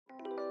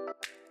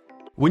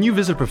When you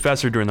visit a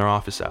professor during their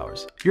office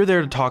hours, you're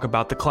there to talk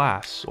about the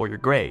class or your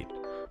grade.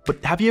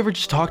 But have you ever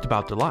just talked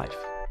about their life,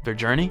 their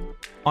journey?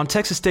 On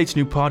Texas State's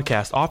new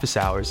podcast, Office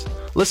Hours,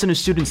 listen to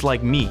students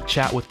like me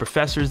chat with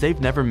professors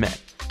they've never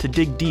met to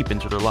dig deep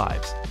into their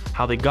lives,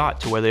 how they got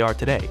to where they are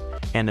today,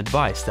 and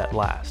advice that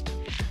lasts.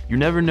 You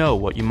never know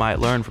what you might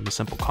learn from a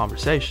simple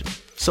conversation.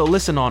 So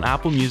listen on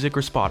Apple Music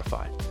or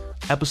Spotify.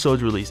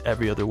 Episodes released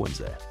every other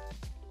Wednesday.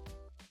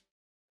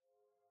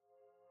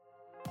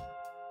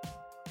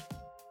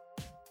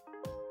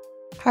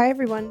 Hi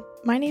everyone,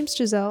 my name's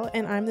Giselle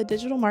and I'm the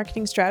digital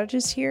marketing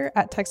strategist here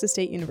at Texas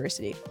State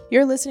University.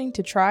 You're listening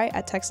to Try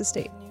at Texas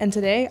State, and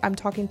today I'm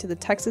talking to the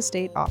Texas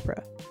State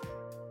Opera.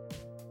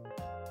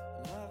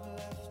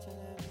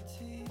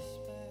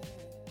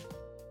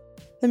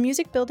 The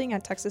music building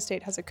at Texas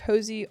State has a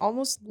cozy,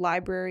 almost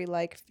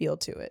library-like feel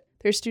to it.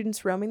 There's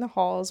students roaming the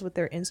halls with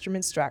their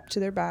instruments strapped to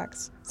their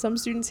backs, some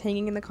students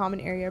hanging in the common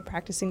area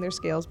practicing their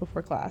scales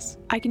before class.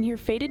 I can hear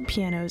faded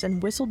pianos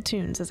and whistled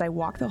tunes as I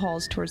walk the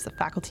halls towards the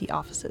faculty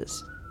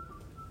offices.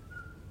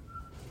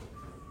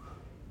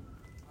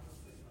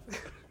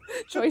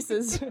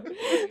 Choices.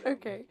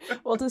 Okay.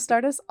 Well, to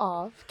start us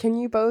off, can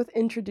you both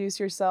introduce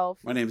yourself?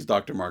 My name is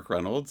Dr. Marc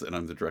Reynolds, and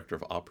I'm the Director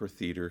of Opera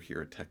Theater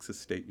here at Texas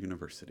State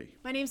University.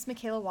 My name is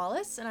Mikayla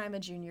Wallis, and I'm a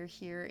junior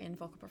here in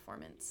vocal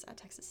performance at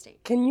Texas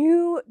State. Can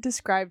you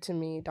describe to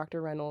me, Dr.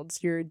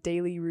 Reynolds, your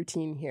daily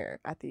routine here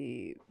at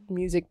the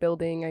music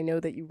building? I know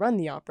that you run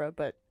the opera,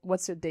 but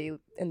what's a day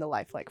in the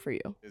life like for you?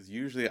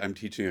 Usually I'm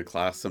teaching a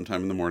class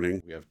sometime in the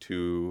morning. We have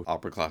 2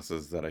 opera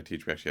classes that I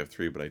teach. We actually have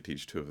 3, but I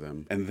teach 2 of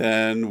them. And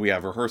then we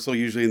have rehearsal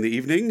usually in the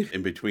evening.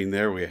 In between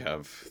there, we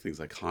have things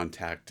like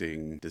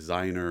contacting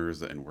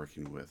designers and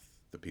working with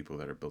the people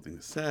that are building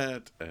the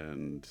set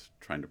and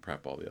trying to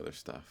prep all the other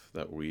stuff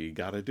that we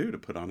got to do to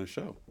put on a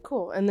show.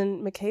 Cool. And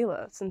then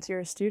Mikayla, since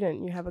you're a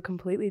student, you have a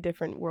completely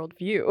different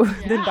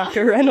worldview than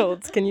Dr.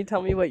 Reynolds. Can you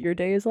tell me what your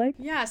day is like?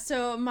 Yeah,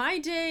 so my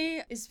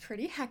day is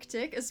pretty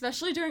hectic,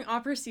 especially during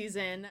opera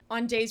season.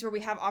 On days where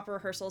we have opera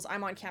rehearsals,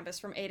 I'm on campus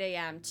from 8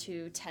 a.m.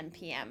 to 10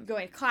 p.m.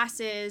 going to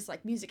classes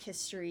like music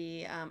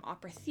history,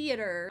 opera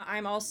theater.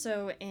 I'm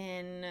also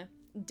in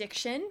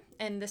diction,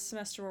 and this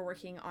semester we're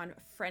working on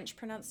French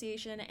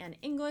pronunciation and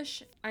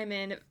English. I'm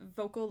in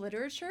vocal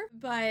literature,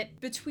 but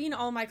between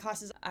all my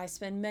classes I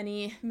spend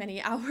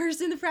many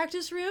hours in the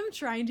practice room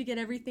trying to get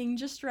everything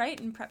just right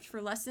and prepped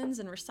for lessons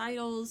and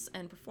recitals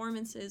and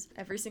performances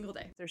every single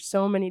day. There's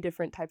so many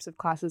different types of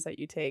classes that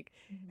you take,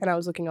 and I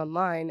was looking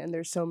online and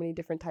there's so many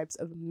different types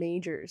of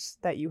majors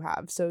that you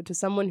have. So to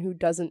someone who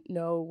doesn't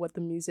know what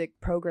the music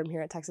program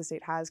here at Texas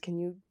State has, can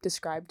you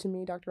describe to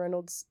me, Dr.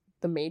 Reynolds,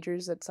 the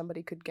majors that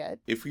somebody could get?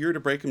 If we were to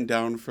break them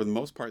down, for the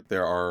most part,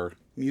 there are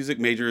music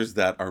majors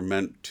that are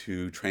meant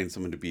to train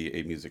someone to be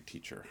a music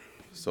teacher.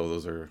 So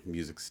those are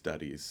music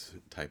studies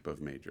type of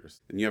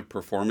majors. And you have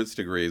performance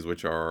degrees,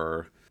 which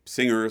are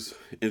singers,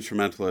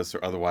 instrumentalists,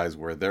 or otherwise,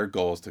 where their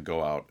goal is to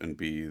go out and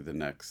be the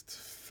next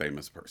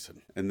famous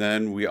person. And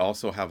then we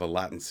also have a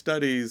Latin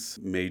studies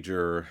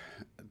major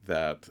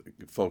that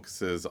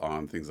focuses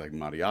on things like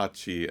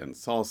mariachi and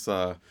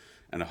salsa,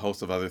 and a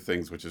host of other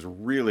things, which is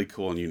really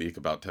cool and unique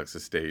about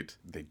Texas State.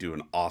 They do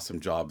an awesome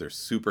job. They're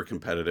super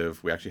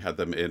competitive. We actually had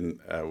them in,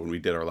 when we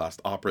did our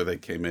last opera, they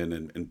came in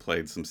and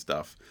played some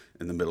stuff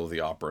in the middle of the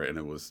opera, and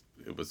it was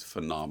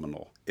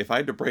phenomenal. If I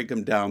had to break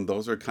them down,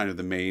 those are kind of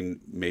the main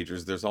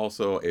majors. There's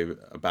also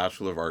a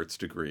Bachelor of Arts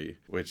degree,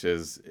 which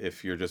is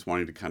if you're just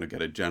wanting to kind of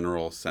get a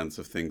general sense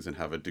of things and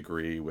have a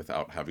degree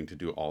without having to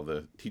do all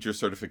the teacher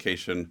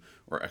certification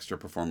or extra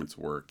performance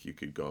work, you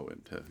could go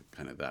into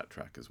kind of that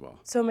track as well.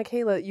 So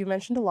Mikayla, you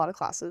mentioned a lot of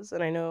classes,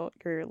 and I know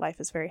your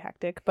life is very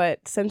hectic,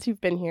 but since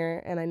you've been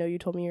here, and I know you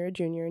told me you're a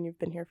junior and you've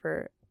been here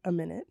for a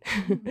minute,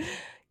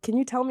 can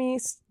you tell me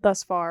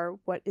thus far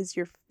what is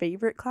your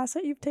favorite class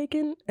that you've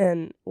taken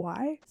and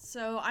why?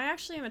 So I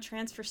actually am a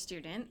transfer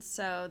student,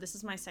 so this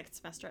is my 2nd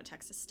semester at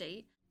Texas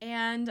State.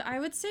 And I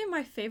would say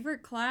my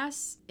favorite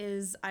class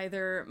is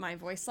either my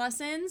voice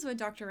lessons with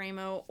Dr.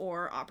 Ramo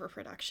or opera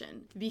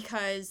production,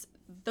 because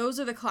those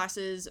are the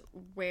classes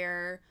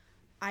where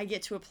I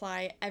get to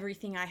apply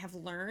everything I have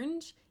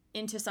learned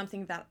into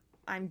something that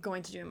I'm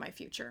going to do in my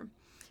future.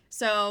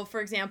 So,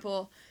 for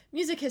example,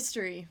 music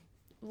history.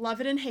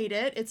 Love it and hate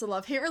it. It's a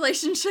love-hate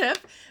relationship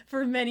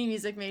for many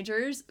music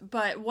majors,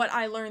 but what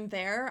I learned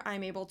there,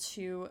 I'm able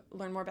to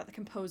learn more about the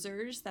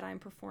composers that I'm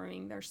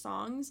performing their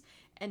songs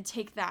and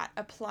take that,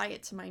 apply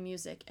it to my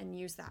music, and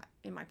use that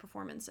in my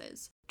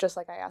performances. Just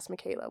like I asked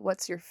Mikayla,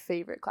 what's your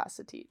favorite class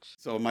to teach?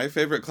 So my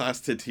favorite class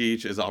to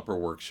teach is Opera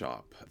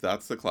Workshop.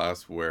 That's the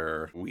class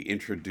where we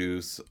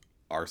introduce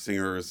our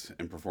singers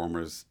and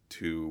performers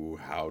to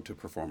how to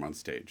perform on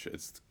stage.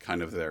 It's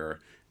kind of their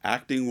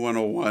acting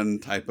 101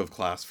 type of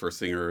class for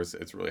singers.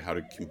 It's really how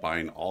to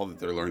combine all that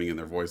they're learning in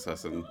their voice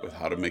lesson with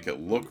how to make it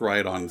look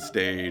right on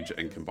stage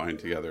and combine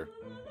together.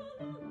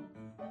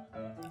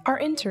 Our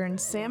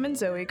interns, Sam and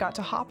Zoe, got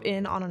to hop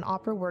in on an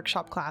opera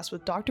workshop class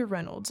with Dr.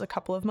 Reynolds a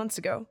couple of months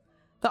ago.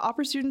 The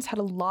opera students had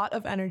a lot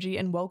of energy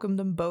and welcomed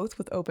them both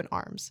with open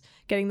arms,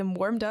 getting them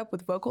warmed up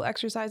with vocal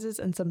exercises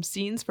and some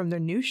scenes from their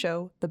new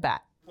show, The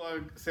Bat.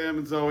 Plug Sam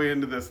and Zoe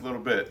into this a little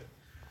bit.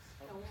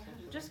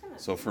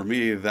 So for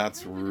me,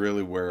 that's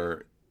really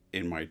where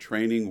in my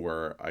training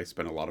where I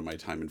spend a lot of my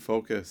time and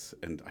focus,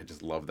 and I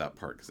just love that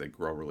part because they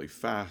grow really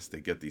fast, they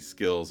get these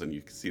skills, and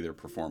you can see they're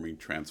performing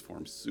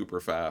transform super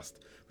fast,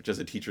 which as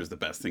a teacher is the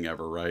best thing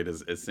ever, right?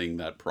 Is seeing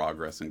that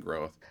progress and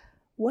growth.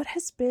 What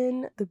has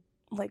been the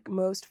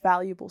most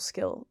valuable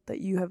skill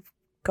that you have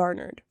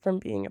garnered from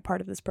being a part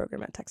of this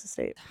program at Texas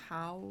State?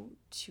 How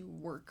to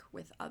work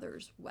with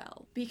others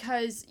well.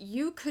 Because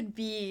you could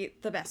be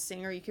the best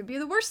singer, you could be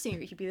the worst singer,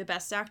 you could be the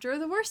best actor or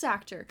the worst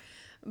actor.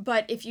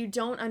 But if you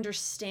don't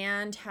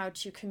understand how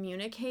to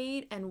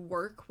communicate and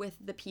work with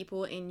the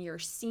people in your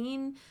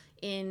scene,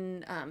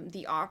 in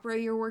the opera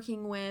you're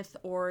working with,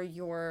 or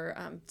your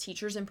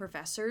teachers and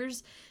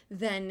professors,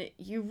 then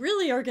you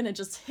really are going to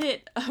just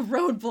hit a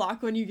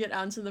roadblock when you get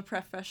out into the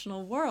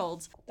professional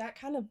world. That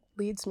kind of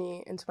leads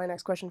me into my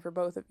next question for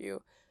both of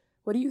you.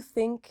 What do you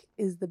think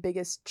is the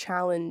biggest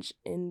challenge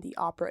in the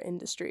opera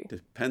industry?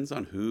 Depends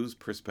on whose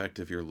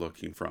perspective you're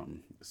looking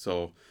from.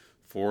 So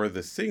for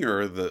the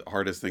singer, the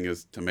hardest thing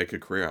is to make a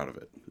career out of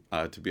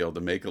it, to be able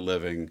to make a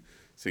living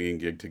singing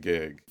gig to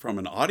gig. From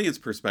an audience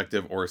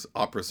perspective or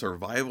opera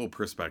survival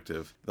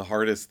perspective, the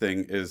hardest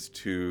thing is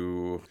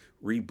to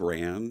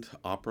rebrand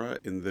opera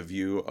in the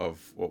view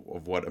of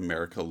what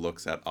America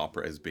looks at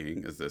opera as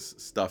being, as this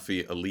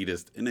stuffy,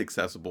 elitist,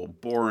 inaccessible,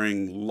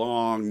 boring,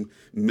 long,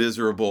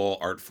 miserable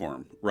art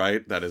form,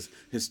 right? That is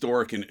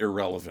historic and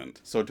irrelevant.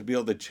 So to be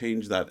able to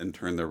change that and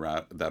turn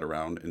that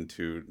around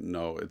into,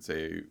 no, it's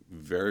a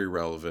very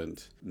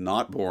relevant,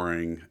 not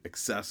boring,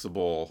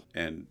 accessible,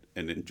 and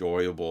an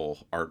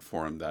enjoyable art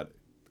form that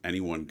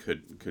anyone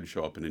could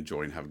show up and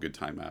enjoy and have a good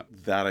time at.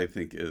 That, I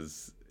think,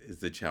 is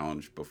the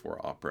challenge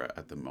before opera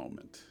at the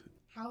moment.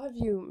 How have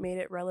you made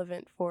it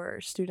relevant for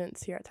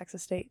students here at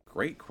Texas State?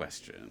 Great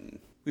question.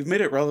 We've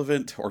made it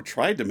relevant, or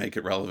tried to make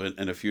it relevant,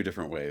 in a few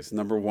different ways.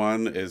 Number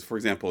one is, for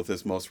example, with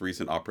this most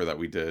recent opera that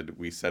we did,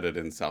 we set it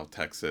in South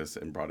Texas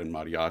and brought in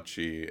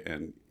mariachi,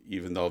 and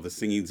even though the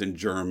singing's in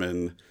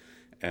German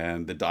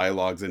and the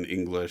dialogue's in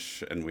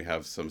English, and we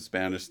have some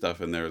Spanish stuff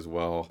in there as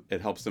well,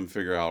 it helps them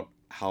figure out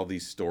how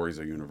these stories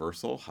are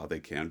universal, how they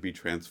can be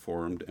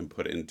transformed and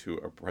put into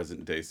a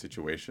present day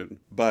situation.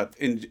 But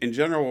in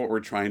general, what we're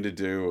trying to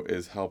do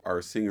is help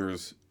our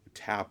singers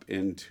tap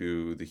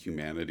into the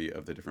humanity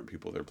of the different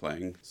people they're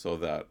playing, so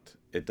that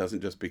it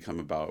doesn't just become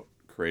about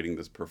creating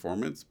this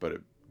performance, but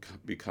it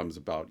becomes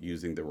about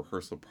using the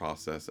rehearsal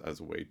process as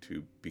a way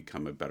to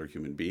become a better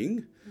human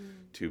being,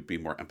 to be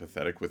more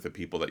empathetic with the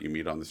people that you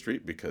meet on the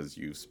street, because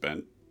you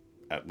spent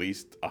at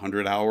least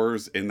 100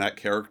 hours in that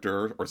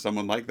character or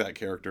someone like that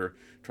character,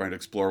 trying to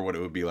explore what it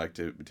would be like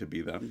to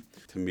be them.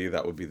 To me,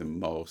 that would be the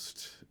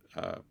most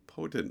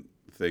potent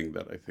thing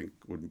that I think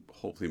would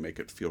hopefully make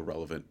it feel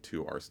relevant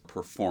to our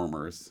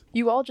performers.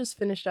 You all just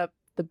finished up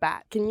The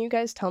Bat. Can you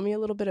guys tell me a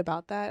little bit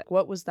about that?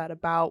 What was that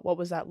about? What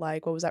was that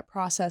like? What was that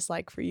process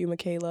like for you,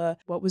 Mikayla?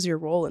 What was your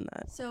role in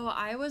that? So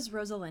I was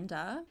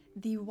Rosalinda,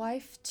 the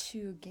wife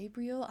to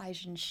Gabriel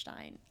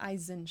Eisenstein.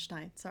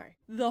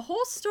 The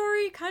whole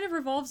story kind of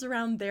revolves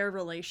around their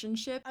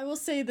relationship. I will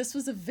say this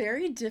was a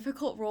very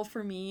difficult role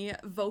for me,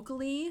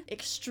 vocally,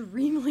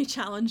 extremely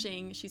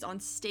challenging. She's on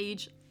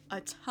stage a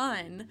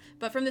ton,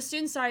 but from the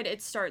student side,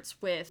 it starts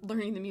with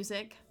learning the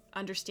music,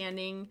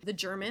 understanding the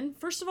German.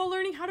 First of all,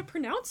 learning how to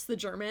pronounce the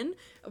German.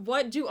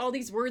 What do all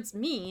these words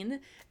mean?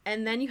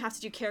 And then you have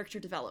to do character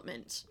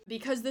development.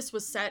 Because this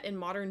was set in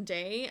modern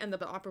day and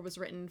the opera was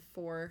written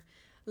for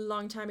a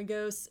long time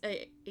ago,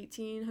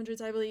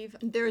 1800s, I believe,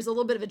 there is a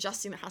little bit of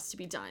adjusting that has to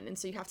be done. And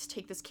so you have to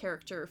take this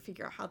character,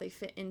 figure out how they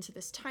fit into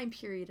this time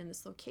period and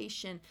this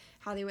location,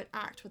 how they would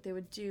act, what they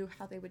would do,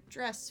 how they would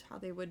dress, how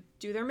they would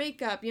do their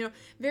makeup,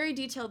 very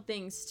detailed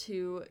things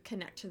to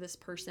connect to this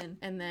person,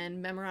 and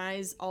then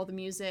memorize all the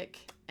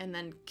music, and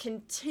then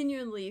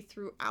continually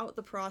throughout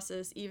the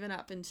process, even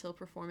up until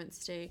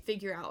performance day,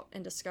 figure out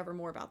and discover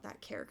more about that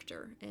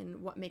character and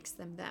what makes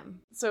them them.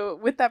 So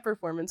with that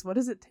performance, what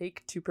does it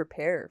take to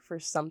prepare for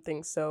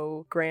something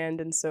so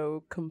grand and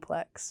so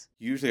complex?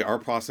 Usually our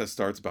process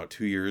starts about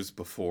 2 years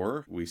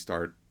before we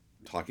start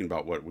talking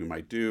about what we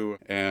might do.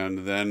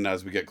 And then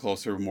as we get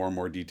closer, more and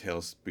more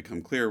details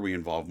become clear. We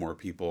involve more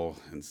people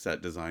in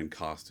set design,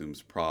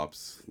 costumes,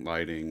 props,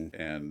 lighting.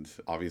 And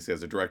obviously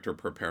as a director,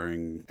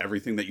 preparing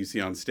everything that you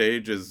see on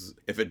stage is,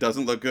 if it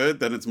doesn't look good,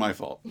 then it's my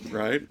fault,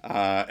 right?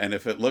 And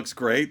if it looks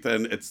great,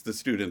 then it's the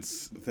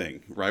student's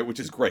thing, right? Which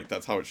is great.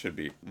 That's how it should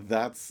be.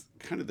 That's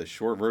kind of the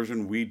short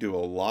version. We do a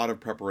lot of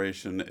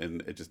preparation,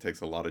 and it just takes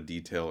a lot of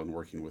detail and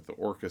working with the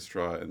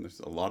orchestra. And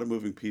there's a lot of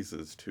moving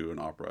pieces to an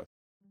opera.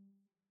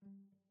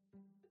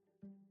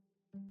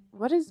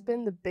 What has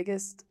been the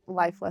biggest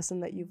life lesson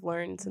that you've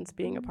learned since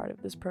being a part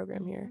of this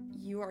program here?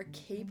 You are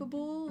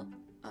capable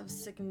of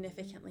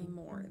significantly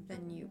more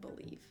than you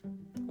believe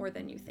or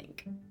than you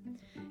think.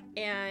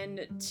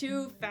 And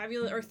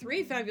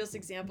three fabulous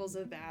examples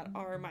of that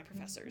are my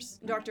professors,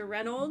 Dr.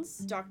 Reynolds,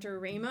 Dr.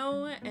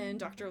 Ramo, and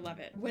Dr.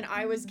 Levitt. When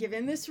I was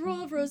given this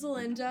role of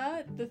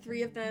Rosalinda, the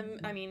three of them,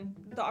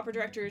 the opera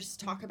directors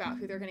talk about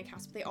who they're going to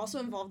cast, but they also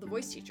involve the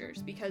voice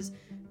teachers, because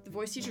the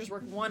voice teachers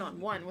work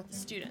one-on-one with the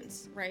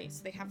students, right?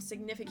 So they have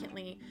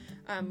significantly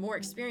more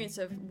experience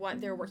of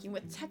what they're working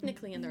with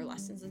technically in their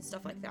lessons and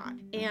stuff like that.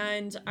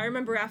 And I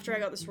remember after I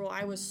got this role,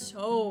 I was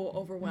so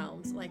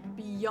overwhelmed, like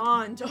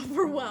beyond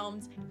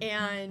overwhelmed.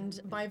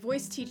 And my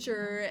voice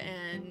teacher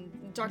and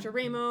Dr.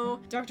 Ramo,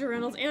 Dr.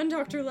 Reynolds, and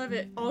Dr.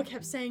 Levitt all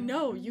kept saying,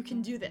 no, you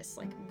can do this.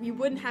 Like, we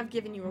wouldn't have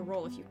given you a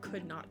role if you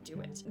could not do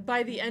it.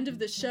 By the end of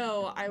the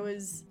show, I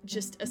was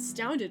just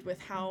astounded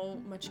with how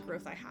much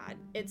growth I had.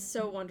 It's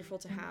so wonderful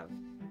to have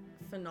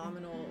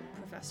phenomenal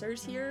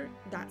professors here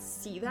that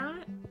see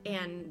that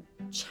and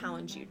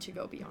challenge you to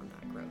go beyond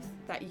that growth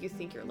that you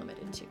think you're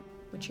limited to,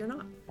 which you're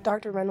not.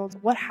 Dr. Reynolds,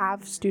 what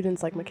have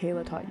students like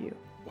Mikayla taught you?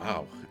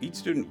 Wow. Each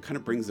student kind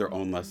of brings their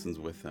own lessons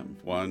with them.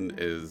 One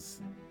is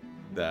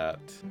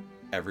that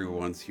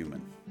everyone's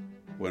human.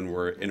 When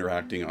we're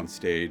interacting on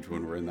stage,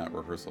 when we're in that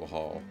rehearsal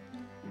hall,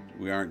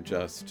 we aren't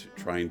just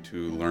trying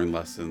to learn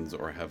lessons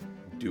or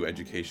do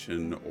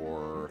education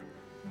or,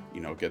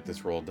 get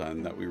this role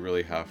done, that we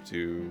really have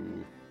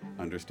to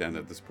understand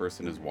that this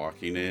person is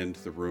walking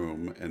into the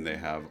room and they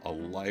have a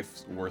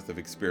life's worth of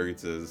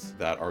experiences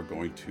that are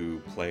going to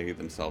play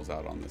themselves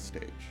out on the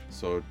stage.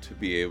 So to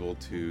be able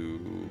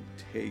to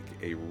take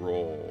a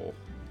role,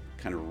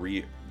 kind of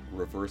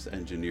reverse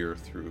engineer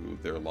through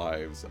their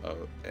lives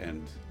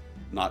and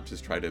not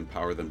just try to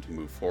empower them to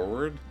move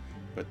forward,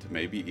 but to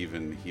maybe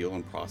even heal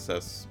and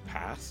process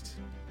past,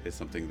 is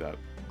something that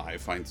I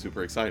find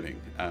super exciting.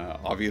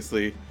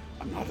 Obviously,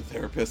 I'm not a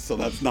therapist, so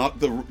that's not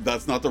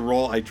the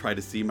role I try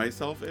to see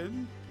myself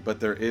in. But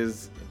there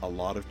is a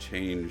lot of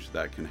change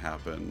that can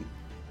happen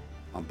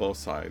on both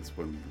sides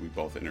when we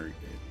both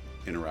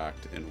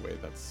interact in a way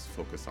that's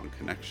focused on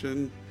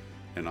connection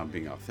and on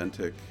being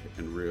authentic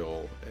and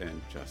real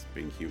and just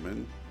being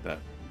human. That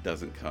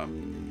doesn't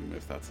come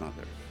if that's not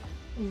there.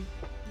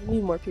 I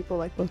need more people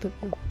like both of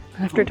you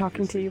after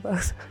talking to you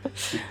both.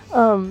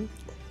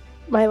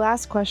 My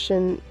last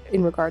question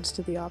in regards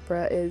to the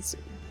opera is,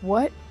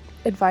 what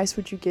advice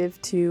would you give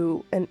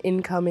to an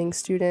incoming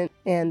student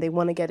and they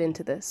want to get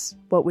into this?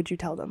 What would you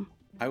tell them?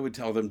 I would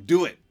tell them,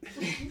 do it.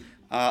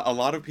 A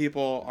lot of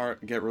people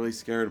get really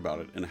scared about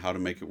it and how to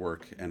make it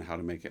work and how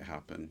to make it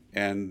happen.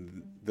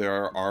 And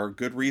there are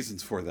good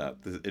reasons for that.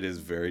 It is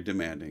very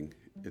demanding.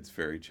 It's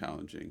very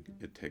challenging.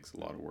 It takes a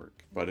lot of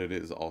work. But it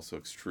is also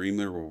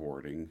extremely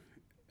rewarding.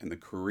 And the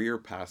career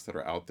paths that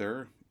are out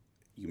there,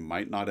 you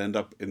might not end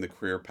up in the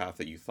career path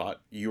that you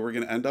thought you were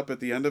going to end up at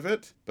the end of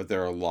it, but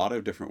there are a lot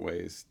of different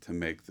ways to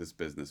make this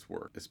business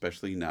work,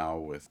 especially now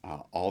with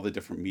all the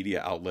different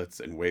media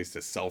outlets and ways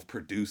to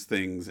self-produce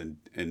things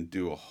and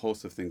do a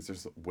host of things.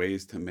 There's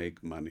ways to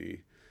make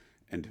money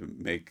and to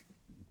make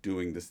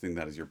doing this thing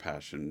that is your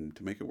passion,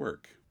 to make it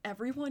work.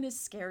 Everyone is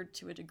scared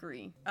to a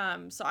degree.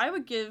 So I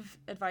would give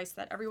advice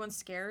that everyone's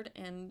scared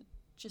and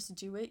just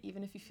do it,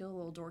 even if you feel a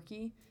little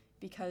dorky,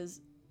 because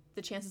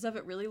the chances of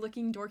it really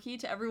looking dorky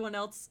to everyone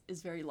else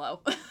is very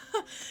low.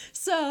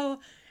 So,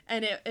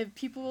 and if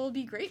people will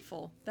be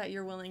grateful that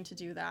you're willing to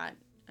do that.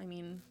 I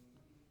mean,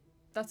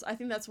 I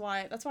think that's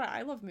why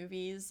I love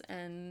movies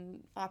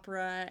and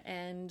opera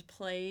and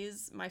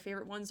plays. My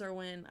favorite ones are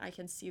when I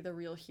can see the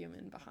real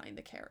human behind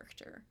the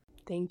character.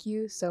 Thank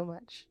you so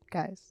much,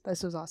 guys.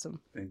 This was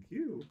awesome. Thank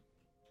you.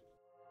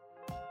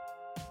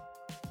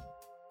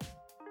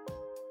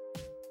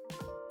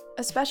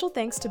 A special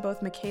thanks to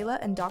both Mikayla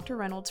and Dr.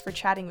 Reynolds for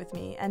chatting with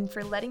me and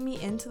for letting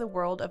me into the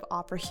world of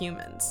opera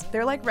humans.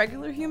 They're like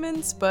regular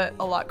humans, but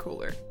a lot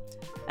cooler.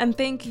 And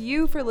thank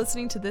you for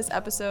listening to this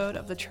episode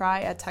of the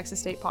Try at Texas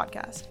State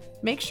podcast.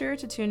 Make sure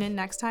to tune in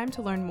next time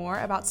to learn more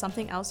about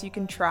something else you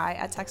can try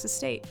at Texas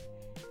State.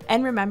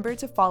 And remember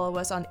to follow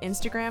us on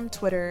Instagram,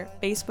 Twitter,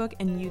 Facebook,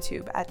 and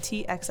YouTube at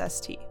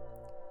TXST.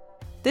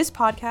 This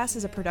podcast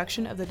is a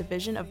production of the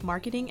Division of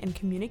Marketing and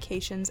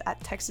Communications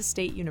at Texas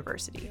State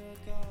University.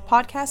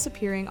 Podcasts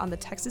appearing on the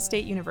Texas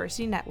State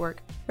University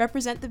Network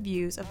represent the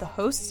views of the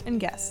hosts and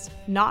guests,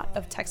 not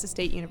of Texas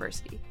State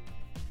University.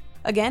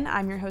 Again,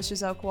 I'm your host,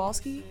 Giselle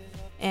Kowalski,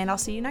 and I'll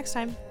see you next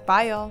time.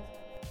 Bye, y'all.